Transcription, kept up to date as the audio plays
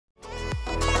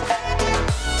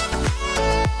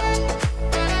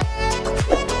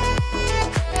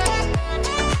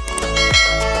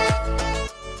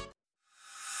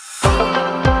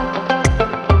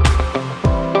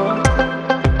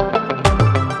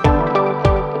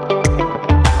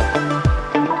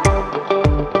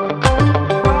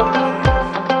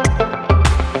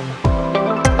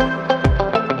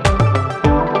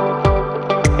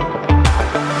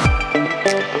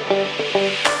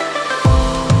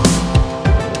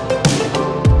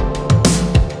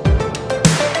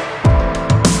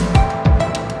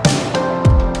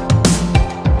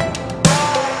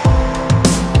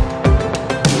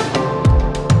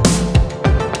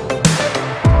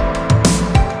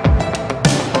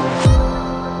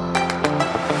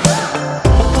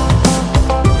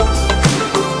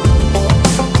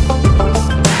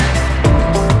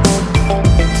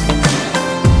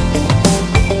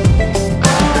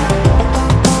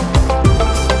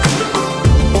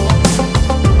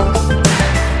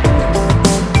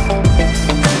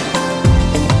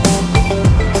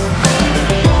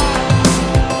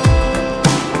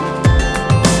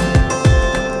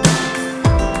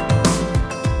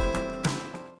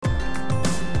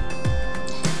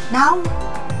Now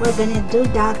we're gonna do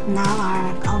that now,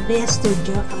 our OBS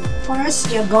Studio. But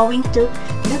first, you're going to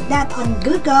look that on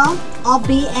Google,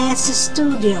 OBS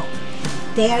Studio.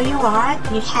 There you are.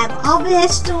 You have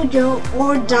OBS Studio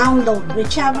or download,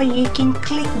 whichever you can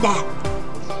click that.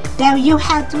 Then you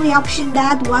have three options,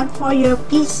 that one for your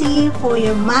PC, for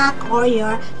your Mac, or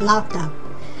your laptop.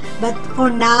 But for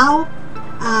now,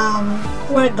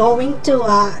 we're going to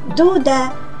do the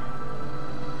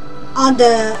on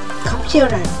the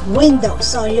computer, Windows.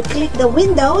 So you click the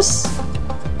Windows,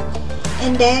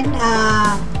 and then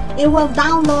it will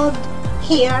download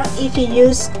here if you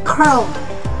use Chrome.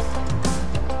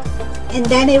 And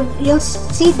then you'll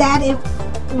see that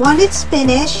once it's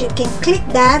finished, you can click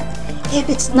that. If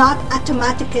it's not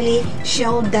automatically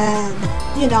show the,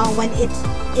 you know, when it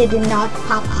did not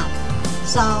pop up.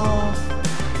 So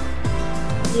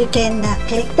you can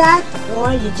click that,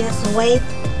 or you just wait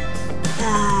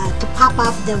to pop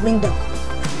up the window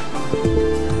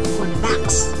for the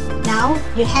box. Now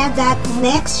you have that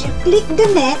next, you click the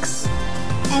next,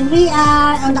 and we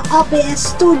are on the OBS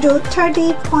Studio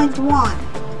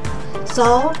 30.1.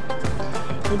 So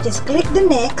you just click the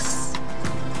next,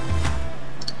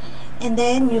 and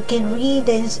then you can read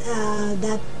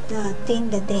that thing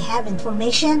that they have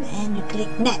information, and you click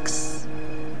next.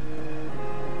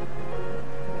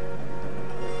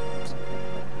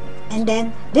 And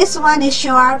then this one is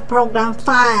your program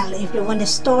file. If you want to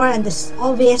store on this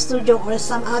OBS Studio or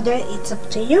some other, it's up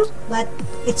to you, but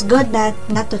it's good that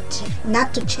not to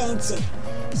change it.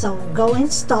 So go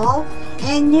install,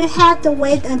 and you have to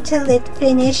wait until it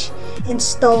finish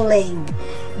installing.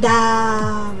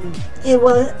 It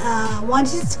will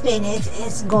once it's finished,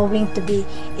 it's going to be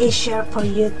easier for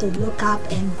you to look up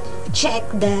and check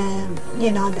the,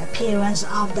 you know, the appearance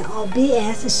of the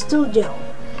OBS Studio.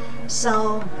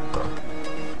 So,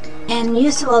 and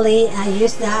usually I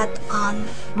use that on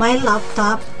my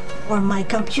laptop or my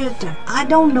computer. I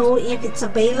don't know if it's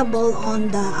available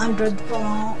on the Android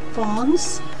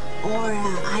phones or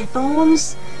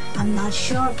iPhones. I'm not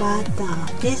sure, but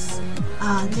this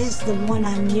is the one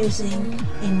I'm using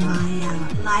in my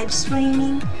live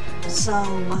streaming. So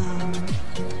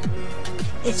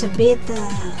it's a bit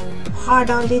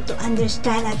hard only to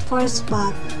understand at first,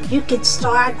 but you could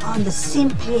start on the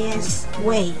simplest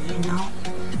way, you know,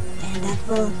 and that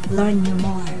will learn you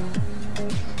more.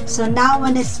 So now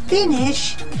when it's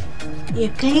finished, you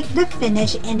click the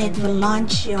finish, and it will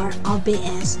launch your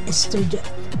OBS Studio.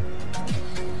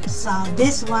 So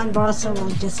this one browser will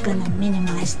just gonna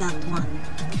minimize that one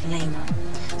later.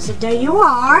 So there you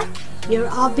are, your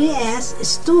OBS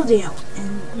Studio,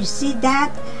 and you see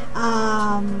that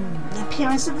the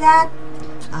appearance of that.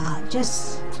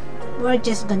 We're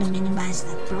just gonna minimize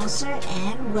that browser,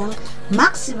 and we'll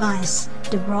maximize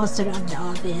the browser of the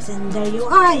OBS, and there you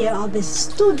are, your OBS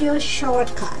Studio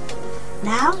shortcut.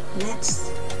 Now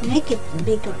let's make it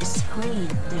bigger screen.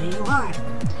 There you are.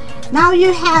 Now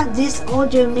you have this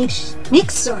audio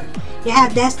mixer. You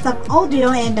have desktop audio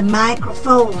and the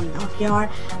microphone of your,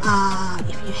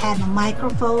 if you have a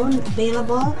microphone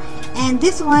available. And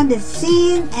this one is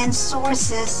scene and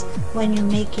sources when you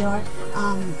make your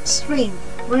stream.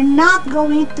 We're not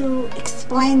going to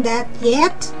explain that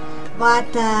yet, but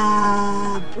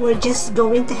we're just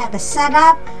going to have a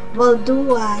setup. We'll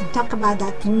do talk about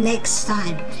that next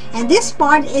time. And this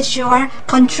part is your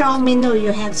control menu.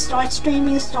 You have start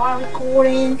streaming, start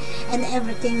recording, and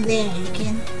everything there. You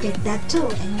can click that too.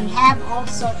 And you have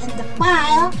also in the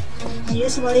file, and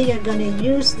usually you're going to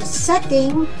use the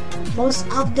setting most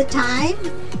of the time.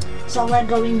 So we're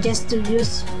going just to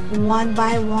use one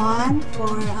by one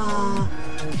for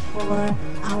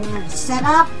our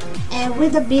setup. And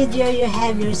with the video, you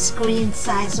have your screen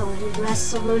size or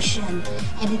resolution,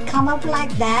 and it come up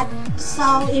like that.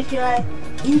 So if your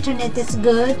internet is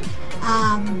good,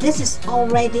 this is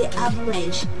already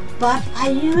average, but I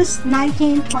use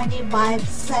 1920 by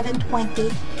 720,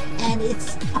 and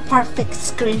it's a perfect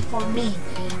screen for me.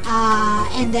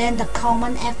 And then the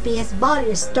common FPS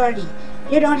value is 30.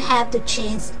 You don't have to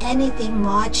change anything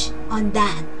much on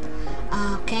that.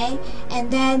 Okay, and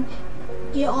then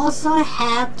you also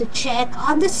have to check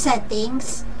on the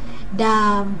settings.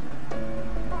 The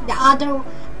other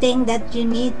thing that you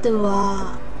need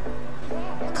to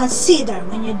consider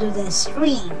when you do the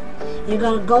stream, you're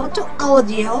gonna go to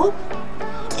audio,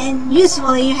 and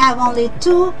usually you have only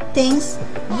two things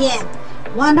yet,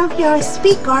 one of your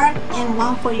speaker and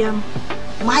one for your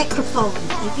microphone.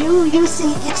 If you're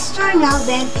using external,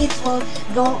 then it will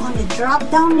go on the drop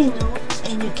down menu,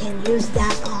 and you can use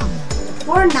that on.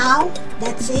 For now,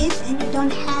 that's it, and you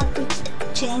don't have to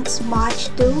change much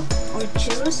to or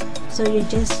choose, so you're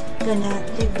just gonna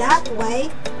leave that way.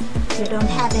 You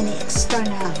don't have any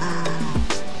external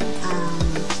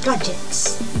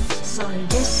gadgets, so you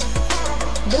just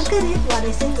look at it, what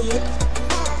is in it,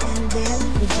 and then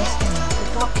you just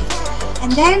click OK.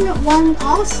 And then one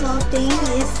also thing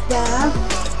is the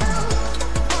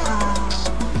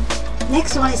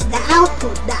next one is the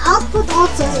output. The output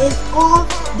also is all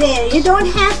there. You don't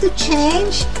have to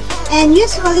change, and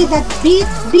usually that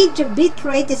bit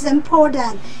rate is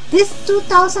important. This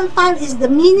 2005 is the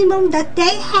minimum that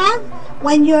they have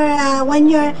when your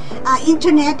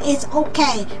internet is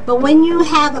okay. But when you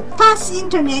have a fast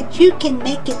internet, you can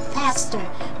make it faster.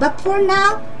 But for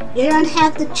now, you don't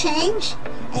have to change,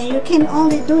 and you can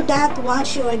only do that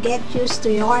once you get used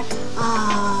to your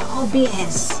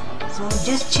OBS. So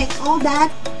just check all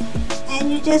that,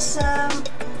 and you just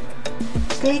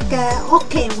click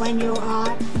OK when you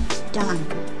are done.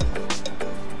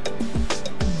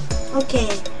 Okay,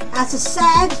 as I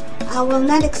said, I will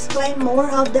not explain more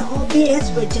of the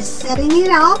OBS. We're just setting it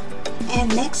up,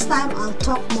 and next time I'll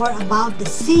talk more about the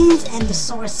scenes and the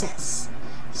sources.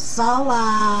 So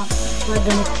we're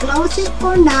gonna close it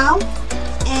for now,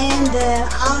 and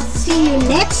I'll see you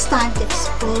next time to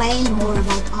explain more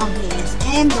about OBS.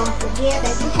 And don't forget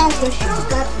that you have your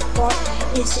shortcut for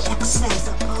easy access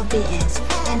of OBS.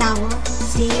 And I will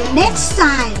see you next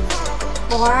time.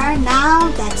 For now,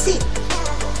 that's it.